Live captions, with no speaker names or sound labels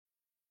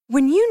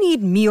When you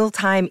need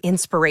mealtime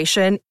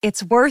inspiration,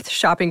 it's worth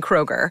shopping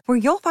Kroger, where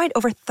you'll find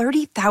over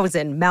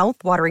 30,000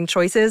 mouth-watering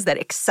choices that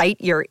excite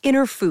your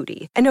inner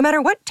foodie. And no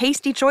matter what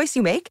tasty choice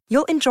you make,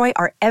 you'll enjoy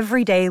our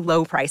everyday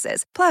low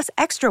prices, plus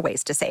extra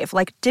ways to save,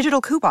 like digital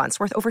coupons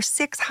worth over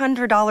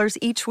 $600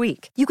 each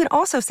week. You can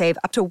also save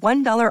up to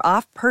 $1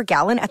 off per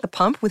gallon at the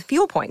pump with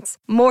fuel points.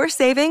 More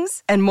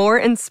savings and more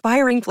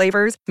inspiring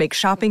flavors make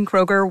shopping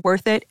Kroger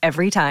worth it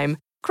every time.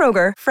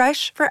 Kroger,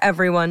 fresh for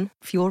everyone.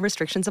 Fuel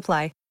restrictions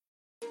apply.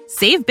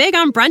 Save big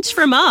on brunch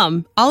for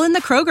mom, all in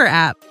the Kroger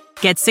app.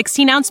 Get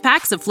 16-ounce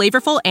packs of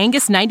flavorful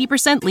Angus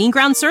 90% lean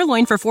ground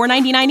sirloin for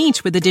 $4.99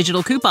 each with a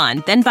digital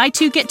coupon. Then buy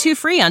 2, get 2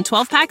 free on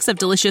 12 packs of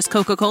delicious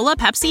Coca-Cola,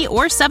 Pepsi,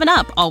 or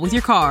 7-Up, all with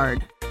your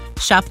card.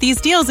 Shop these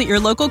deals at your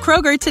local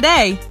Kroger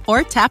today,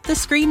 or tap the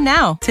screen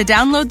now to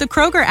download the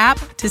Kroger app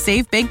to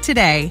save big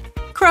today.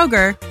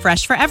 Kroger,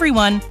 fresh for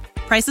everyone.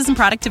 Prices and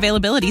product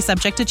availability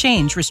subject to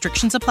change.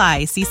 Restrictions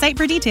apply. See site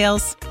for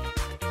details.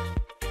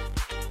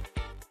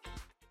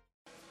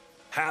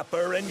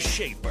 Happer and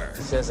Schaefer.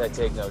 Says I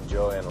take no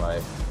joy in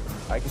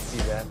life. I can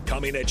see that.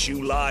 Coming at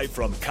you live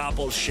from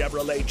Koppel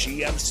Chevrolet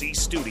GMC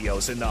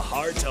Studios in the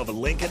heart of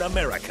Lincoln,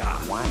 America.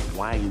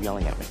 Why are you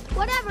yelling at me?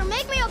 Whatever,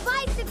 make me a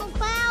bicycle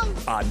clown.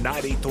 On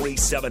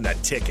 93.7 The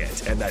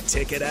Ticket and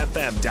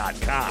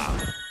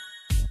theticketfm.com.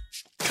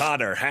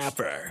 Connor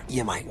Happer.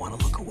 You might want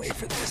to look away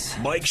for this.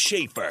 Mike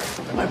Schaefer.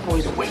 My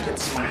boy's awake and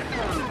smart.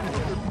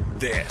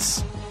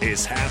 This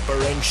is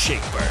Happer and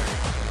Schaefer.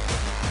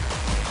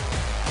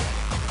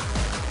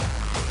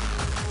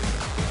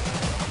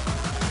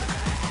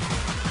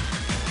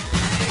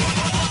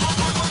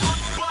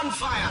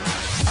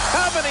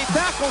 How many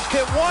tackles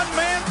can one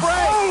man break?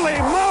 Holy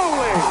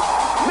moly!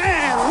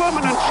 Man,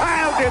 woman, and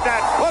child did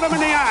that. Put him in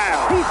the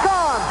aisle. He's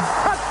gone.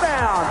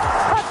 Touchdown!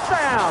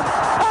 Touchdown!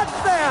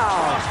 Touchdown!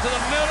 Cross to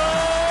the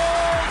middle.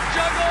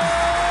 Juggle.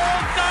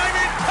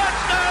 Diving.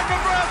 Touchdown,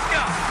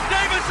 Nebraska.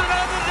 Davison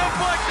on the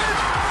deflection.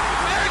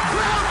 Very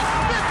close.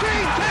 15,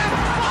 10,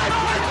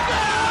 5,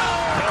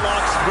 touchdown!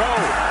 Kellogg's throw.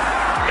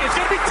 It's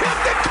going to be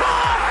tipped and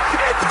caught.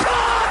 It's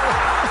caught.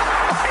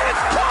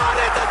 It's caught.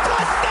 It's a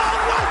touchdown.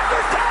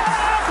 Western.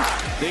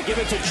 They give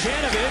it to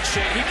Janovich,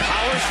 and he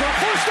powers for a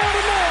first down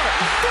and more.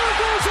 There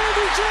goes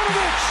Andy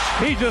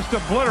Janovich. He just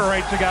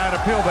obliterates the guy in a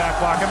peelback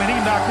block. I mean, he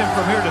knocked him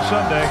from here to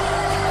Sunday.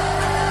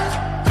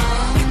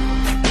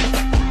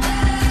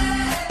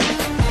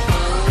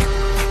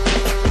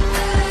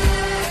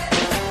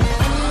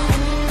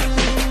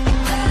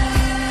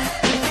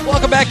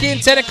 Welcome back in,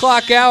 10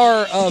 o'clock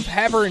hour of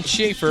Happer and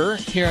Schaefer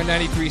here on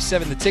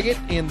 93.7 The Ticket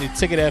and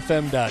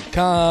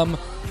theticketfm.com.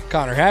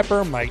 Connor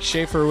Happer, Mike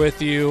Schaefer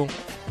with you.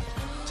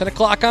 10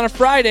 o'clock on a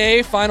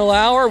Friday, final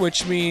hour,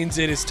 which means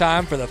it is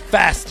time for the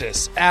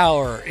fastest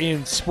hour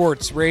in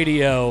sports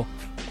radio,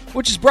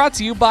 which is brought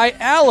to you by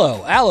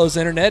Allo. Allo's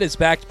internet is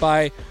backed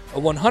by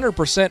a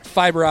 100%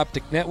 fiber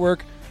optic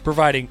network,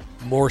 providing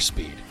more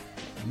speed,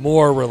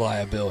 more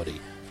reliability,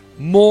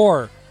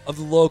 more of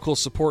the local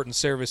support and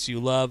service you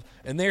love,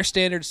 and their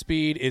standard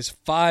speed is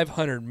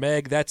 500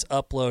 meg. That's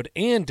upload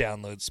and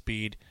download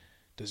speed.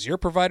 Does your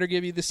provider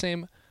give you the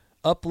same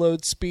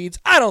upload speeds?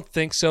 I don't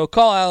think so.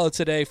 Call Allo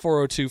today,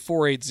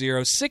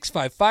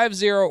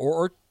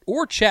 402-480-6550,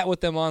 or chat with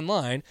them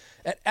online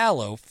at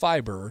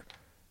allofiber.com.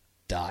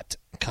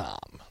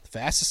 The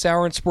fastest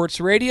hour in sports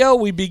radio.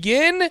 We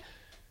begin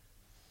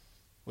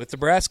with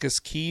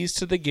Nebraska's keys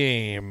to the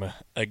game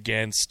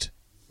against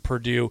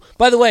Purdue.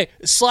 By the way,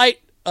 slight,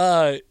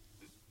 I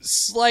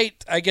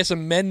guess,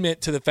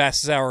 amendment to the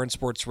fastest hour in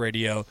sports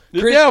radio.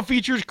 It now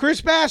features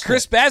Chris Bassett.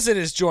 Chris Bassett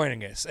is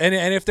joining us. And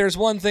if there's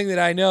one thing that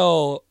I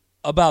know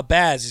about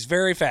Baz, he's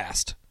very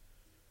fast.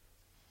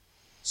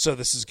 So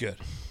this is good.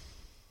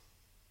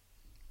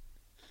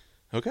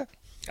 Okay.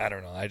 I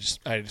don't know. I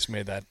just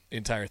made that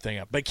entire thing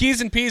up. But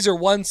Keys and Peas are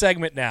one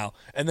segment now,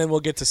 and then we'll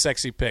get to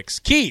sexy picks.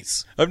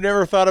 Keys. I've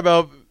never thought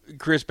about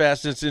Chris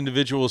Bassett's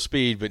individual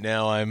speed, but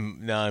now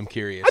I'm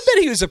curious. I bet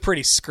he was a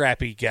pretty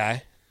scrappy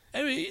guy.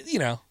 I mean,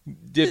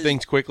 did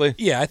things quickly.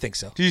 Yeah, I think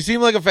so. Does he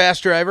seem like a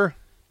fast driver?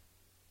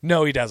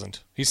 No, he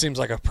doesn't. He seems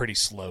like a pretty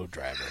slow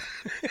driver.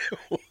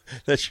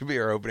 That should be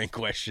our opening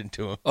question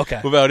to him. Okay.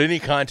 Without any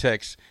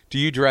context, do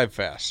you drive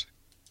fast?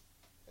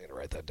 I gotta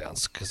write that down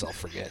because I'll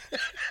forget.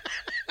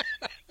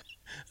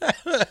 I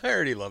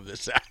already love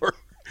this hour.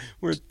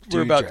 We're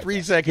about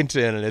 3 seconds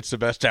in, and it's the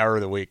best hour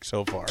of the week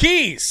so far.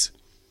 Keys.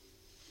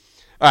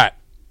 All right.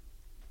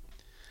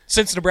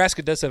 Since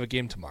Nebraska does have a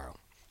game tomorrow,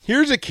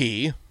 here's a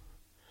key.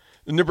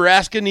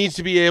 Nebraska needs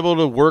to be able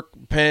to work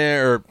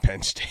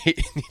Penn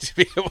State needs to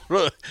be able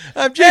to.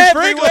 I'm James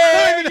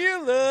Franklin.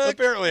 You look.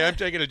 Apparently, I'm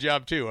taking a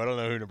job too. I don't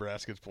know who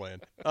Nebraska's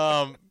playing.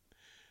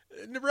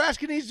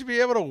 Nebraska needs to be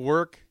able to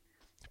work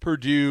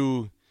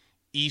Purdue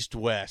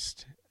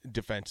east-west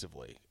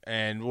defensively,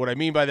 and what I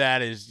mean by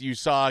that is you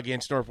saw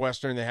against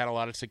Northwestern they had a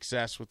lot of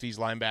success with these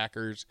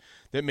linebackers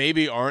that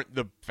maybe aren't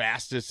the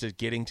fastest at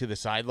getting to the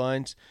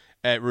sidelines,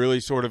 at really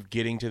sort of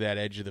getting to that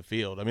edge of the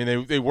field. I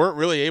mean, they weren't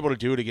really able to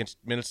do it against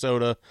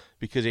Minnesota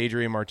because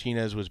Adrian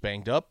Martinez was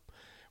banged up.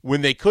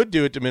 when they could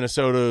do it to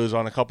Minnesota's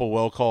on a couple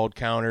well-called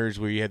counters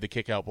where you had the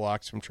kick-out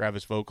blocks from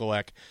Travis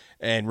Vokolek,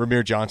 and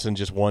Ramir Johnson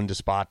just won to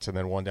spots and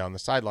then one down the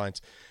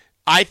sidelines.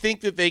 I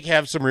think that they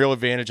have some real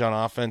advantage on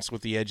offense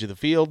with the edge of the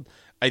field.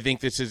 I think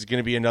this is going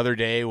to be another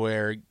day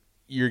where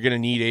you're going to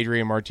need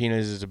Adrian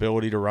Martinez's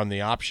ability to run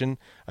the option.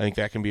 I think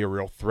that can be a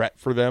real threat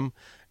for them.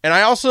 And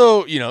I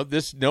also,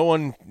 this no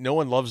one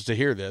loves to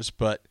hear this,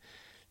 but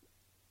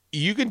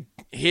you can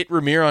hit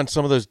Ramir on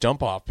some of those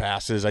dump-off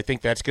passes. I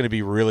think that's going to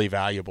be really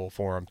valuable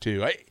for him,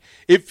 too.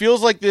 It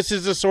feels like this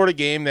is the sort of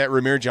game that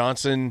Ramir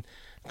Johnson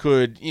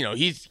could,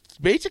 he's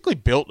basically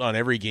built on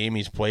every game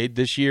he's played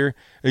this year.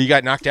 He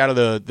got knocked out of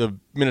the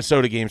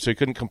Minnesota game, so he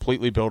couldn't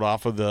completely build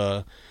off of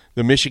the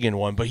Michigan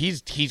one, but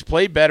he's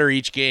played better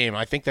each game.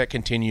 I think that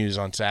continues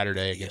on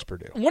Saturday against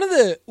Purdue. One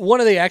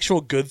of the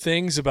actual good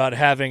things about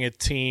having a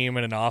team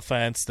and an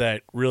offense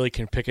that really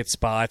can pick its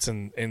spots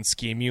and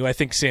scheme you, I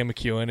think Sam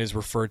McEwen has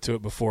referred to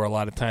it before a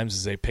lot of times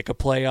as a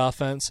pick-a-play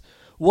offense.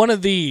 One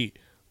of the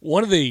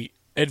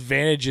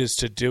advantages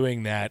to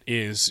doing that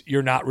is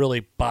you're not really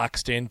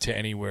boxed into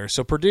anywhere.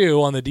 So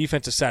Purdue on the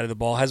defensive side of the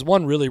ball has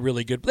one really,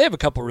 really good – they have a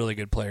couple really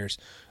good players,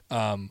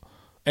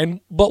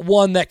 but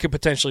one that could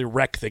potentially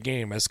wreck the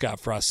game, as Scott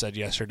Frost said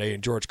yesterday,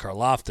 in George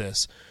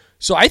Karlaftis.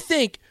 So I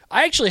think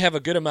I actually have a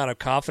good amount of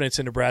confidence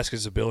in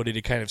Nebraska's ability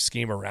to kind of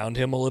scheme around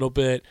him a little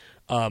bit.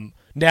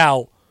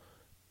 Now,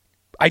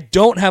 I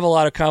don't have a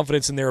lot of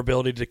confidence in their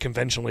ability to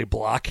conventionally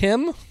block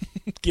him,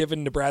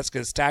 given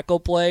Nebraska's tackle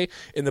play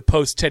in the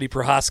post-Teddy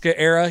Prohaska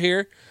era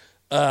here.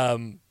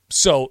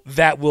 So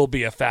that will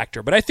be a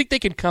factor. But I think they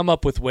can come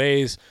up with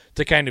ways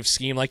to kind of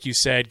scheme, like you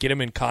said, get him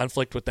in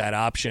conflict with that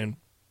option.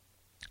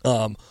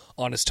 On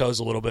his toes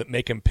a little bit,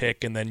 make him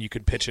pick, and then you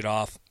could pitch it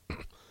off.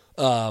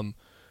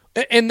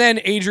 And then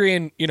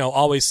Adrian,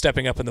 always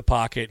stepping up in the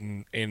pocket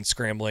and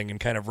scrambling and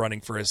kind of running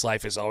for his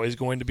life is always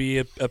going to be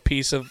a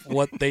piece of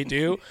what they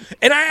do.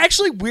 And I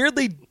actually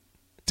weirdly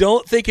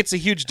don't think it's a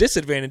huge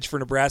disadvantage for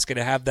Nebraska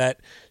to have that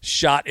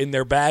shot in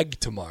their bag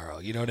tomorrow.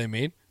 You know what I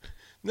mean?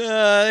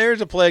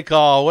 There's a play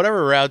call.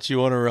 Whatever routes you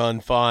want to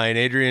run, fine.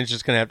 Adrian's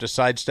just going to have to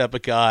sidestep a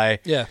guy,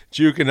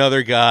 juke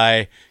another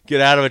guy, get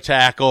out of a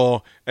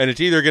tackle, and it's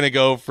either going to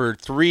go for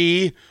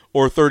 3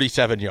 or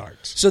 37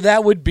 yards. So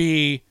that would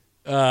be,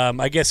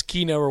 I guess,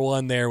 key number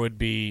one there would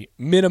be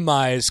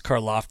minimize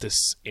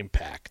Karlaftis'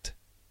 impact,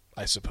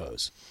 I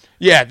suppose.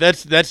 Yeah,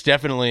 that's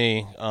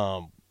definitely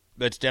a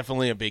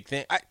big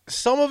thing.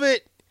 Some of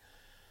it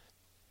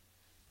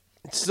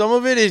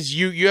is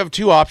you have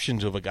two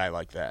options with a guy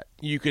like that.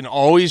 You can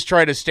always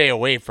try to stay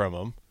away from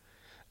him,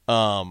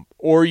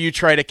 or you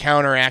try to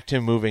counteract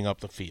him moving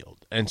up the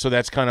field. And so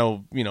that's kind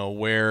of,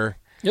 where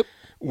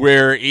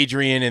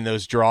Adrian and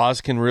those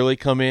draws can really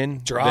come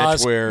in. Draws,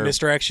 that's where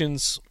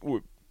misdirections.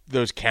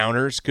 Those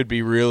counters could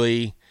be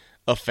really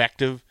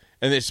effective.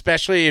 And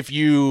especially if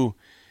you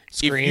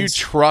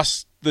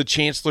trust the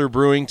Chancellor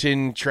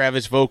Brewington,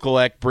 Travis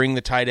Vokolek, bring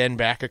the tight end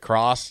back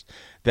across,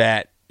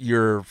 that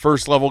your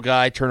first level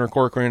guy, Turner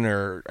Corcoran,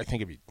 or I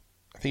think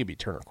it'd be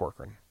Turner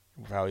Corcoran,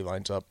 how he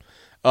lines up.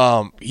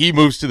 He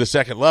moves to the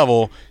second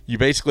level. You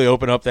basically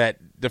open up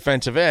that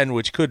defensive end,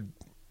 which could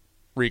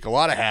wreak a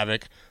lot of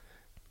havoc.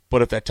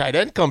 But if that tight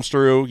end comes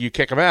through, you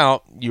kick him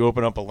out, you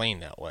open up a lane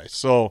that way.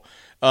 So,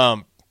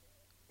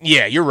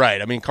 yeah, you're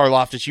right. I mean,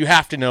 Karlaftis, you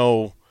have to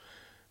know,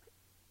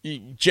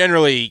 you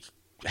generally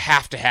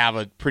have to have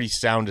a pretty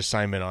sound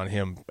assignment on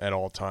him at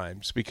all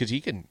times, because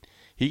he can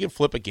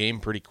flip a game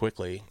pretty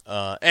quickly.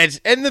 And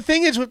the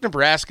thing is with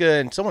Nebraska,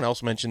 and someone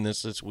else mentioned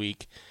this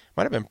week, it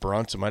might have been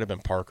Brunson, might have been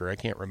Parker, I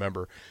can't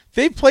remember.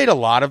 They've played a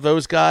lot of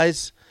those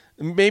guys,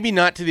 maybe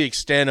not to the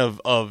extent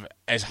of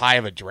as high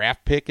of a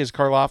draft pick as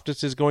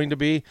Karlaftis is going to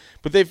be,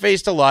 but they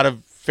faced a lot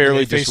of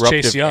fairly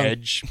disruptive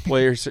edge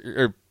players.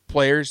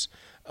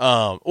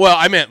 Well,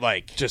 I meant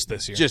like just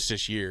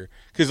this year,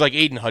 because like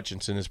Aiden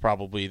Hutchinson is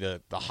probably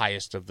the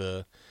highest of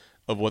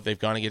what they've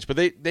gone against. But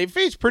they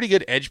face pretty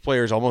good edge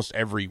players almost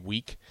every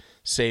week,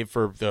 save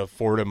for the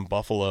Fordham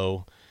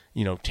Buffalo,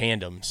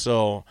 tandem.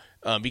 So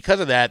because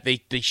of that,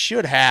 they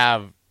should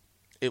have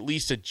at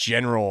least a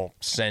general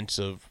sense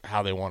of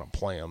how they want to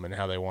play them and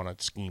how they want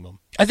to scheme them.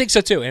 I think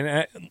so too.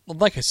 And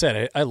like I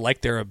said, I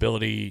like their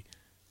ability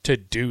to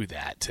do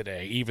that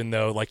today, even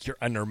though like you're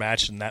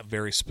undermatched in that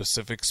very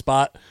specific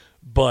spot,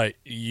 but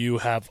you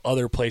have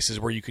other places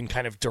where you can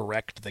kind of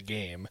direct the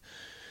game.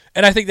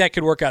 And I think that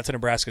could work out to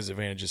Nebraska's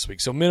advantage this week.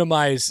 So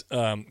minimize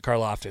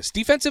Karlaftis.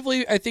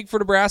 Defensively, I think for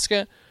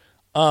Nebraska,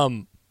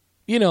 the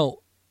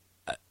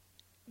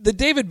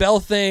David Bell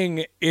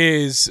thing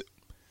is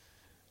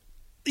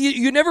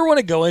you never want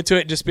to go into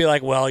it and just be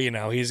like, well,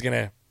 he's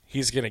gonna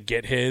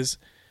get his,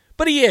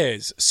 but he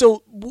is.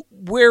 So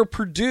where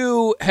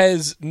Purdue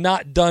has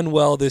not done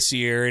well this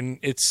year, and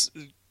it's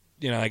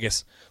I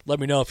guess let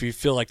me know if you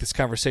feel like this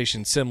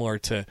conversation is similar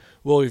to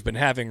what we've been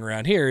having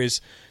around here, is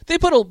they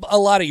put a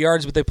lot of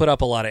yards, but they put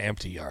up a lot of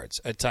empty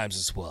yards at times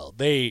as well.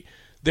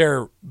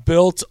 They're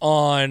built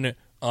on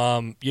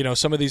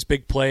some of these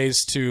big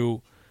plays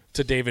to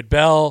David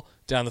Bell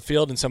down the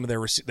field, and some of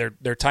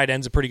their tight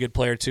end's a pretty good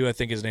player too. I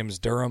think his name is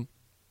Durham.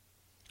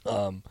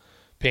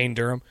 Payne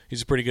Durham,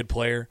 he's a pretty good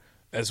player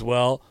as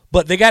well.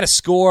 But they got to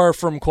score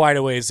from quite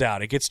a ways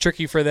out. It gets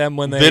tricky for them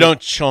when they don't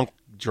chunk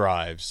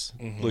drives.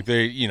 Like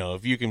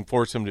if you can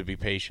force them to be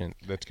patient,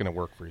 that's going to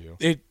work for you.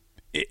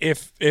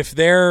 If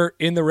they're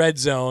in the red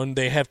zone,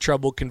 they have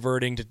trouble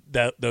converting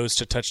those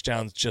to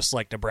touchdowns, just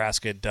like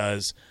Nebraska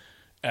does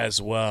as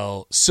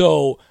well.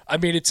 So, I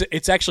mean,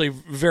 it's actually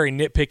very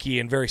nitpicky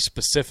and very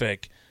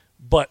specific.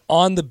 But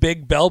on the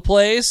big bell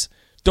plays,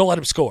 don't let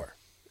him score.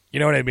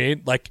 You know what I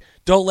mean? Like,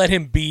 don't let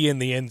him be in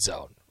the end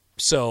zone.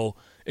 So,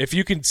 if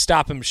you can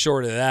stop him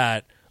short of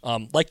that,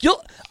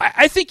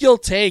 I think you'll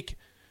take.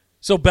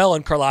 So Bell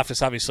and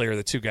Karlaftis obviously are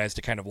the two guys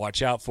to kind of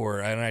watch out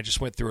for, and I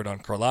just went through it on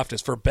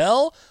Karlaftis. For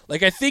Bell,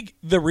 I think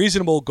the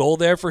reasonable goal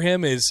there for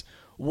him is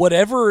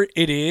whatever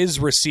it is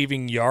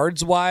receiving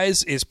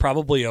yards-wise is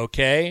probably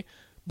okay,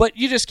 but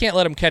you just can't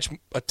let him catch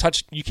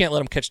you can't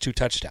let him catch 2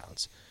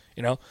 touchdowns.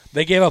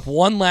 They gave up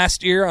 1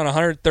 last year on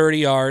 130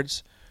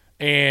 yards,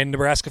 and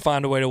Nebraska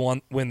found a way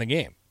to win the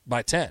game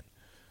by 10.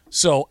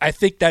 So I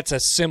think that's a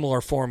similar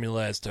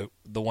formula as to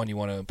the one you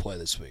want to employ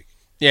this week.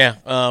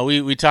 Yeah,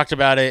 we talked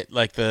about it,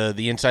 like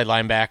the inside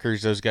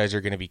linebackers, those guys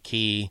are going to be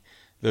key.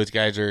 Those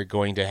guys are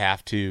going to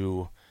have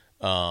to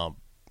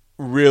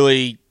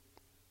really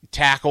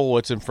tackle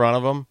what's in front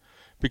of them,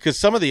 because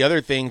some of the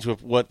other things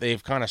with what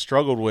they've kind of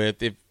struggled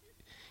with,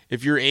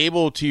 if you're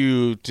able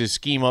to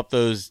scheme up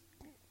those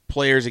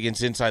players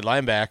against inside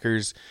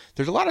linebackers,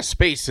 there's a lot of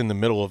space in the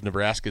middle of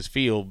Nebraska's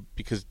field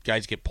because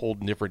guys get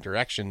pulled in different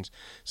directions.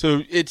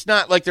 So it's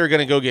not like they're going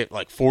to go get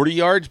 40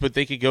 yards, but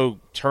they could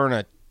go turn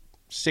a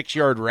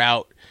 6-yard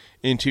route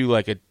into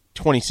a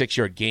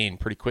 26-yard gain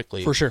pretty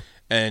quickly. For sure.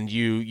 And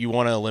you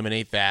want to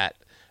eliminate that.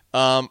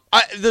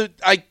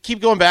 I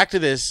keep going back to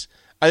this.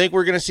 I think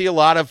we're going to see a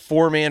lot of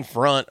 4-man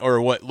front,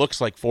 or what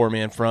looks like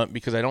 4-man front,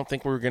 because I don't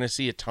think we're going to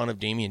see a ton of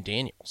Damian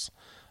Daniels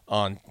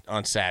on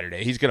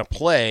Saturday. He's going to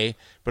play,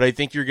 but I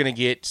think you're going to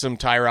get some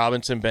Ty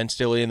Robinson, Ben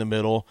Stille in the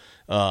middle,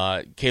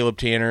 Caleb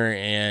Tanner,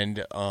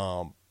 and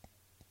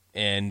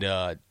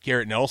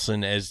Garrett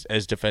Nelson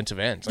as defensive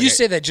ends. You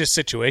say that just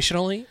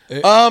situationally?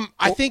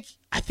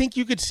 I think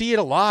you could see it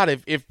a lot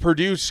if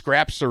Purdue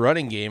scraps the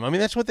running game. I mean,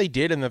 that's what they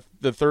did in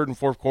the third and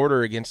fourth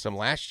quarter against them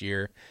last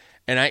year,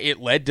 and it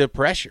led to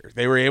pressure.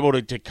 They were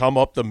able to come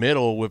up the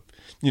middle with,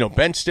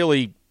 Ben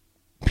Stille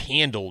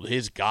handled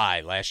his guy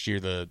last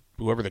year,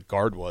 whoever the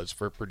guard was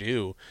for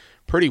Purdue,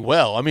 pretty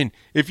well. I mean,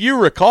 if you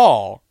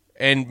recall,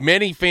 and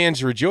many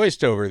fans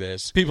rejoiced over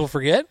this. People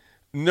forget?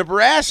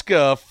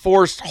 Nebraska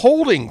forced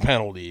holding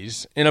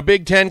penalties in a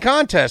Big Ten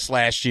contest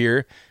last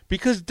year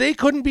because they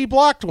couldn't be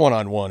blocked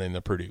one-on-one in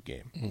the Purdue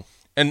game. Mm.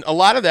 And a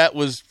lot of that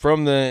was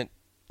from the,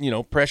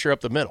 pressure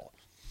up the middle.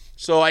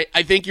 So I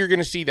think you're going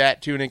to see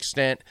that to an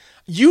extent.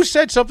 You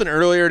said something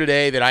earlier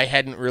today that I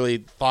hadn't really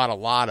thought a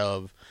lot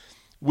of,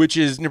 which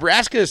is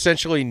Nebraska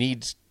essentially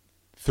needs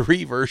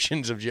 3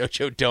 versions of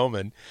JoJo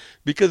Domann,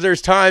 because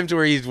there's times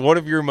where he's one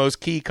of your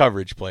most key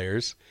coverage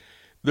players.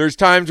 There's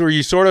times where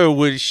you sort of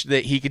wish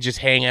that he could just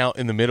hang out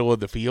in the middle of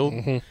the field.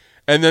 Mm-hmm.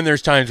 And then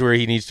there's times where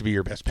he needs to be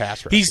your best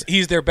pass rusher.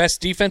 He's their best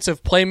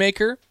defensive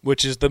playmaker,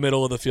 which is the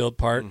middle of the field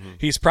part. Mm-hmm.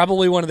 He's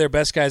probably one of their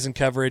best guys in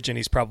coverage, and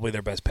he's probably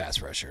their best pass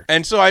rusher.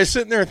 And so I was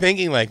sitting there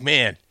thinking,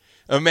 man,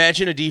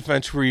 imagine a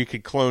defense where you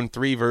could clone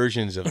 3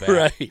 versions of that.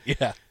 Right,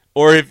 yeah.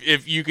 Or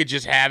if you could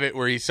just have it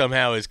where he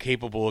somehow is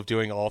capable of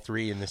doing all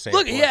 3 in the same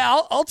play.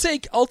 Yeah, I'll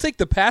take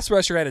the pass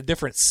rusher at a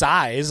different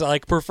size.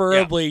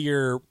 Preferably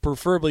your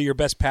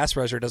best pass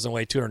rusher doesn't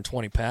weigh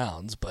 220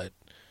 pounds,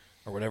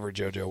 or whatever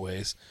JoJo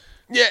weighs.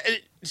 Yeah,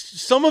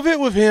 some of it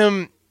with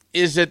him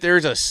is that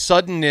there's a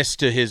suddenness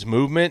to his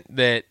movement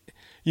that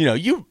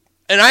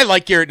and I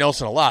like Garrett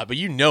Nelson a lot, but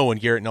when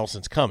Garrett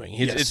Nelson's coming.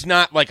 Yes. It's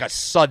not like a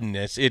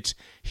suddenness.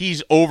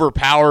 He's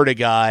overpowered a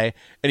guy,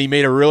 and he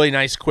made a really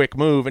nice quick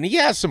move, and he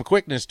has some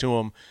quickness to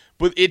him,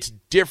 but it's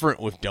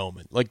different with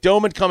Domann.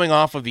 Domann coming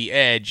off of the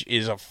edge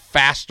is a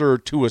faster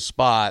to a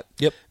spot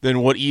than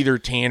what either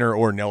Tanner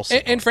or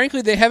Nelson and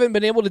frankly, they haven't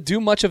been able to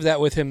do much of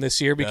that with him this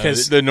year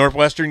because the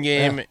Northwestern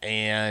game,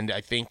 and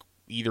I think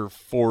either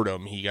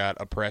Fordham, he got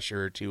a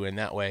pressure or 2 in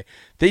that way.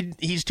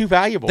 He's too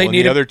valuable in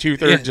the other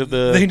 2/3 of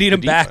the They need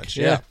him defense. back.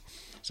 Yeah.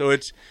 So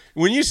it's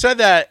when you said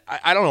that,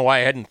 I don't know why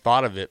I hadn't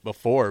thought of it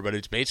before, but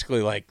it's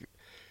basically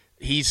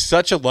he's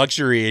such a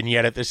luxury, and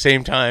yet at the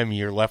same time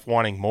you're left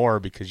wanting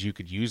more because you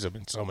could use him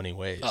in so many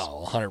ways.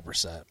 Oh,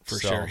 100% for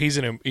sure. He's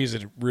a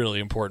really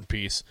important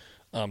piece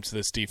to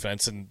this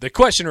defense, and the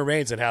question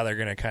remains on how they're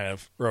going to kind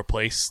of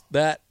replace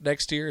that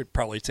next year. It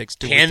probably takes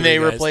 2 or 3 guys. Can they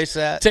replace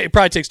that? It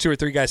probably takes 2 or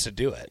 3 guys to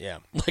do it. Yeah.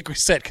 Like we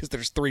said, because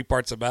there's 3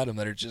 parts about him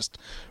that are just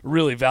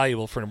really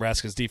valuable for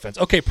Nebraska's defense.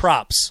 Okay,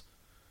 props.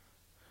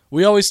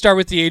 We always start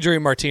with the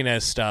Adrian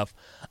Martinez stuff.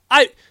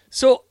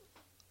 So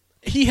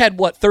he had,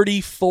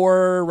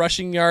 34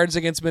 rushing yards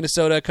against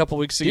Minnesota a couple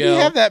weeks ago. Did he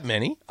have that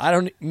many?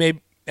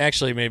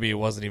 Maybe it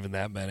wasn't even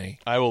that many.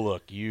 I will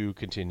look. You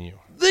continue.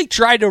 They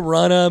tried to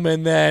run him,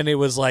 and then it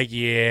was no,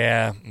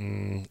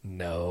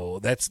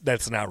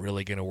 that's not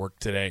really going to work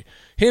today.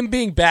 Him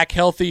being back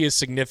healthy is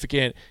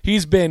significant.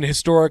 He's been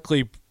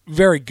historically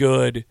very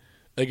good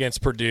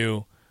against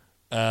Purdue.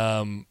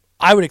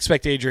 I would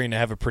expect Adrian to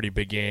have a pretty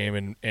big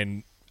game,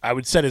 and I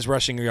would set his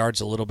rushing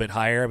yards a little bit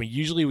higher. I mean,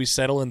 usually we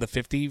settle in the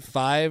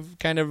 55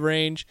 kind of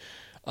range.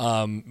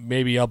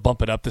 Maybe I'll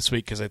bump it up this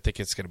week because I think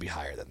it's going to be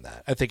higher than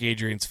that. I think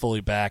Adrian's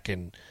fully back,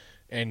 and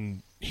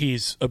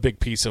he's a big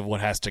piece of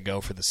what has to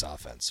go for this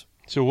offense.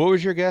 So what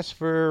was your guess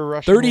for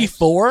rushing?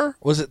 34?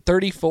 Was it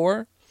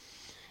 34?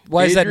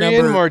 Why is that number?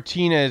 Adrian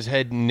Martinez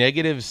had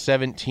negative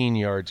 17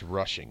 yards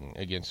rushing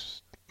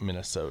against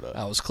Minnesota.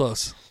 That was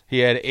close. He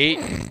had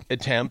 8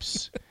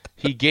 attempts.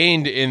 He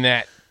gained in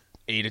that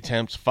 8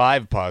 attempts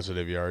 5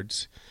 positive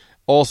yards.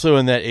 Also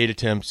in that 8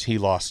 attempts, he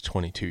lost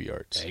 22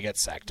 yards. Yeah, he got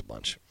sacked a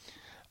bunch.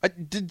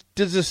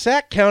 Does the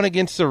sack count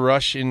against the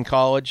rush in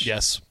college?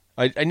 Yes.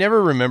 I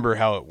never remember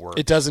how it works.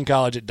 It does in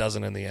college. It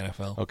doesn't in the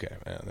NFL. Okay,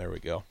 there we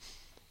go.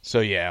 So,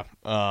 yeah.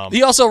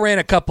 He also ran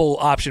a couple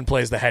option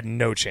plays that had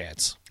no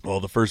chance. Well,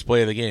 the first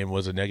play of the game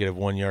was a negative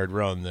 1-yard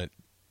run that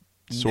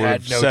sort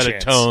Had of no set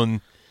chance. a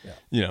tone. Yeah.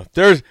 You know,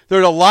 there's a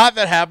lot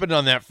that happened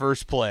on that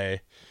first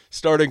play,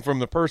 starting from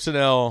the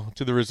personnel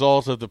to the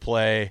results of the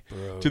play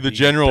to the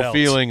general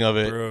feeling of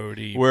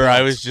it, where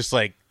I was just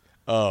like,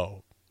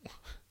 oh.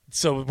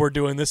 So we're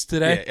doing this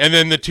today? Yeah. And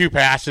then the 2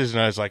 passes,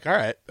 and I was like, all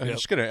right,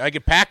 I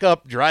could pack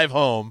up, drive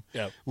home,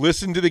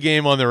 listen to the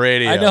game on the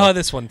radio. I know how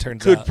this one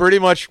turns out. Could out. pretty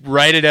much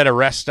write it at a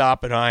rest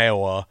stop in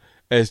Iowa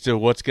as to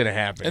what's going to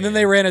happen. And then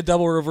they ran a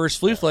double reverse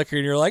flea flicker,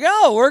 and you're like,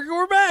 oh,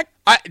 we're back.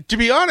 To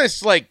be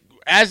honest, like,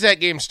 as that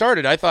game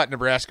started, I thought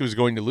Nebraska was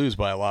going to lose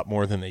by a lot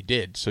more than they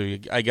did. So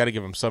I got to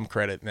give them some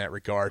credit in that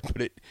regard.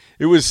 But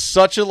it was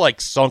such a,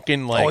 like,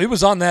 sunken, like... Oh, he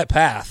was on that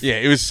path. Yeah,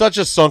 it was such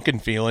a sunken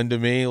feeling to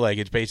me. Like,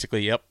 it's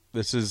basically, yep,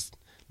 this is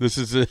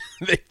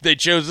they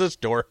chose this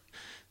door.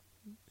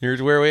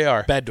 Here's where we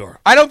are. Bad door.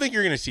 I don't think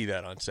you're going to see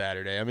that on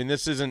Saturday. I mean,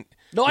 this isn't...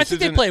 No, I think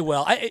they play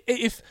well.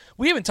 If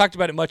we haven't talked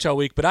about it much all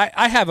week, but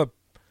I have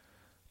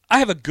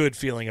a good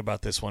feeling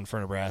about this one for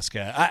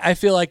Nebraska. I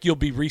feel like you'll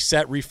be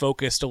reset,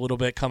 refocused a little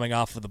bit coming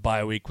off of the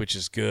bye week, which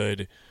is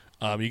good.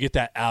 You get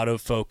that out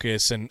of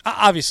focus, and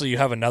obviously you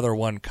have another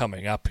one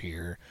coming up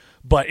here,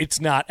 but it's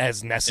not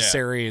as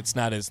necessary. Yeah. It's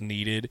not as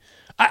needed.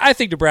 I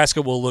think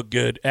Nebraska will look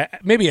good,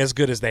 maybe as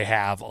good as they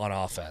have on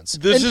offense.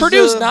 And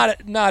Purdue's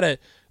not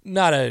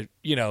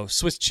a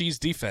Swiss cheese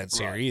defense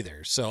here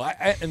either. So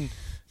I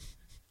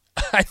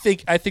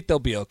think they'll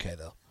be okay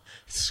though.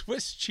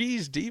 Swiss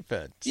cheese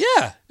defense.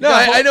 Yeah. No,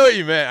 I know what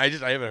you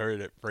meant. I haven't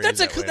heard it phrased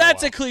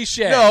that's a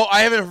cliche. No,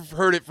 I haven't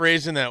heard it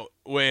phrased in that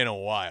way in a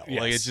while.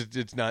 Yes. Like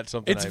it's not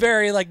something. It's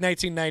very like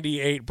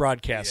 1998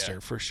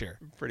 broadcaster for sure.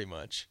 Pretty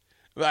much.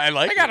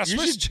 I got a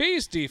Swiss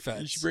cheese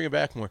defense. You should bring it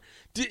back more.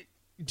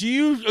 Do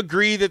you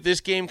agree that this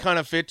game kind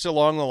of fits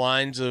along the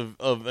lines of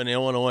an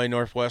Illinois,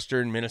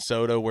 Northwestern,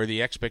 Minnesota, where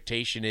the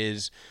expectation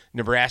is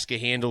Nebraska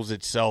handles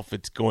itself,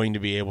 it's going to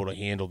be able to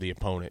handle the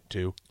opponent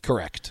too?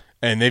 Correct.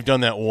 And they've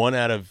done that 1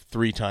 out of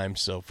 3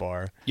 times so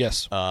far.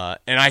 Yes. And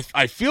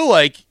I feel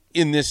like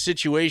in this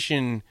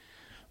situation,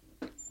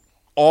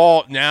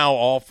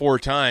 all 4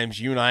 times,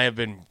 you and I have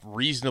been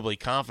reasonably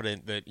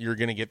confident that you're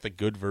going to get the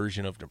good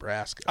version of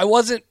Nebraska. I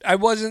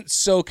wasn't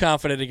so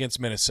confident against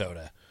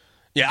Minnesota.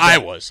 Yeah, I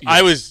was.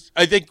 Yes.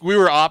 I think we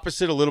were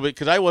opposite a little bit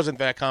because I wasn't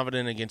that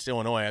confident against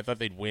Illinois. I thought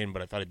they'd win,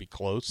 but I thought it'd be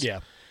close. Yeah.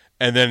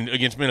 And then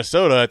against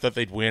Minnesota, I thought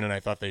they'd win, and I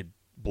thought they'd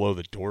blow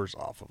the doors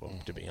off of them,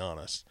 to be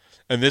honest.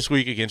 And this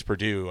week against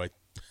Purdue, I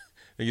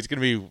think it's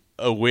going to be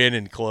a win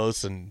and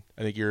close, and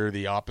I think you're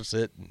the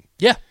opposite.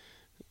 Yeah.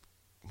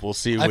 We'll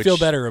see. I feel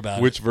better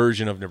about which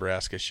version of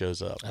Nebraska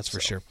shows up. That's for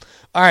sure.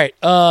 All right.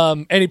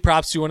 Any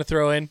props you want to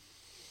throw in?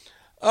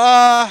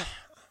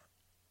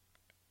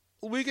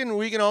 We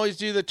can always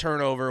do the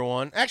turnover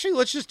one. Actually,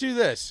 let's just do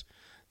this.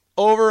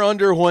 Over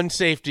under 1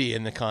 safety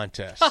in the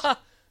contest.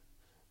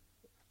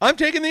 I'm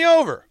taking the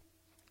over.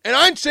 And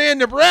I'm saying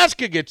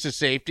Nebraska gets a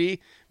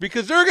safety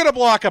because they're going to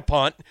block a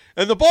punt,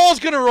 and the ball's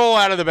going to roll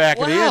out of the back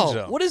of the end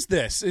zone. What is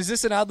this? Is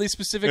this an oddly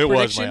specific prediction?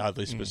 It was my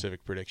oddly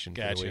specific prediction.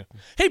 Gotcha.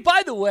 Hey,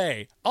 by the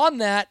way, on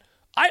that,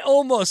 I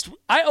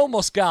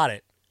almost got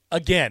it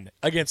again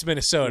against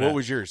Minnesota. What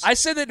was yours? I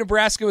said that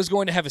Nebraska was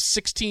going to have a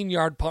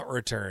 16-yard punt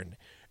return,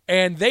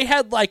 and they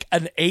had like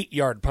an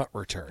 8-yard punt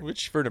return.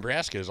 Which for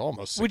Nebraska is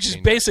almost 16 Which is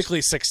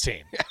basically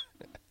 16.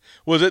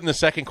 Was it in the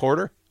second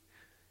quarter?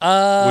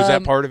 Was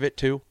that part of it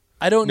too?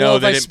 I don't know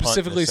if I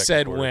specifically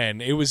said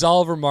when. It was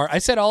Oliver Martin. I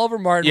said Oliver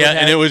Martin. Yeah,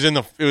 and it was in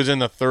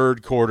the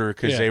third quarter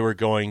because they were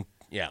going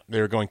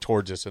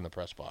towards us in the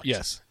press box.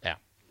 Yes. Yeah.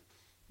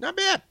 Not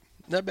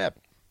bad.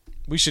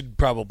 We should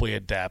probably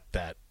adapt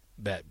that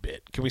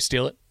bit. Can we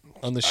steal it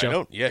on the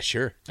show? Yeah,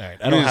 sure. All right.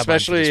 I don't have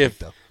especially mine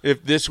for this week,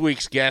 if this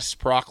week's guest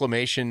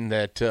proclamation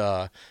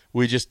that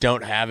we just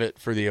don't have it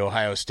for the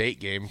Ohio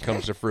State game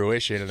comes to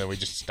fruition, and then we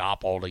just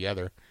stop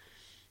altogether.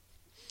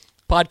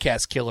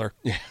 Podcast killer.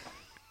 Yeah.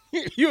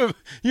 You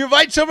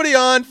invite somebody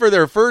on for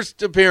their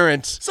first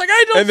appearance. It's like,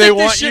 I don't think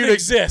this should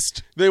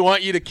exist. They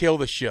want you to kill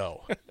the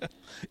show.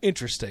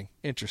 Interesting.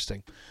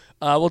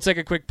 We'll take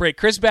a quick break.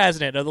 Chris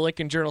Bazinet of the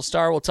Lincoln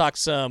Journal-Star. We'll talk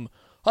some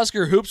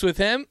Husker hoops with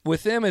him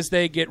as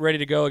they get ready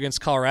to go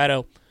against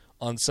Colorado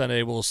on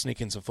Sunday. We'll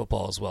sneak in some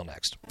football as well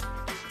next.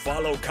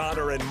 Follow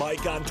Connor and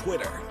Mike on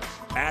Twitter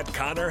at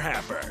Connor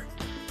Happer,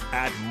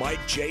 at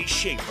Mike J.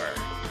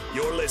 Schaefer.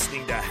 You're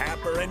listening to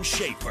Happer and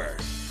Schaefer.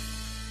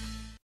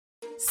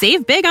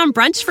 Save big on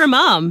brunch for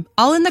mom,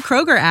 all in the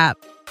Kroger app.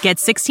 Get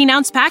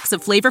 16-ounce packs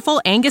of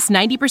flavorful Angus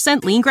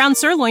 90% lean ground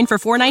sirloin for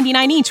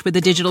 $4.99 each with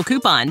a digital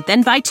coupon.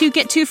 Then buy 2,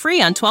 get 2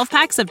 free on 12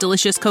 packs of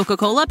delicious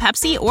Coca-Cola,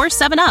 Pepsi, or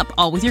 7-Up,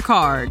 all with your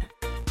card.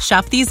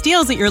 Shop these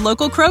deals at your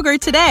local Kroger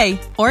today,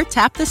 or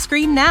tap the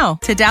screen now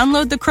to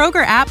download the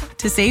Kroger app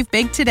to save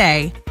big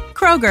today.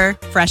 Kroger,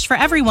 fresh for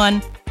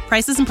everyone.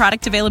 Prices and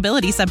product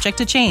availability subject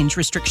to change.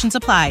 Restrictions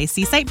apply.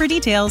 See site for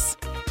details.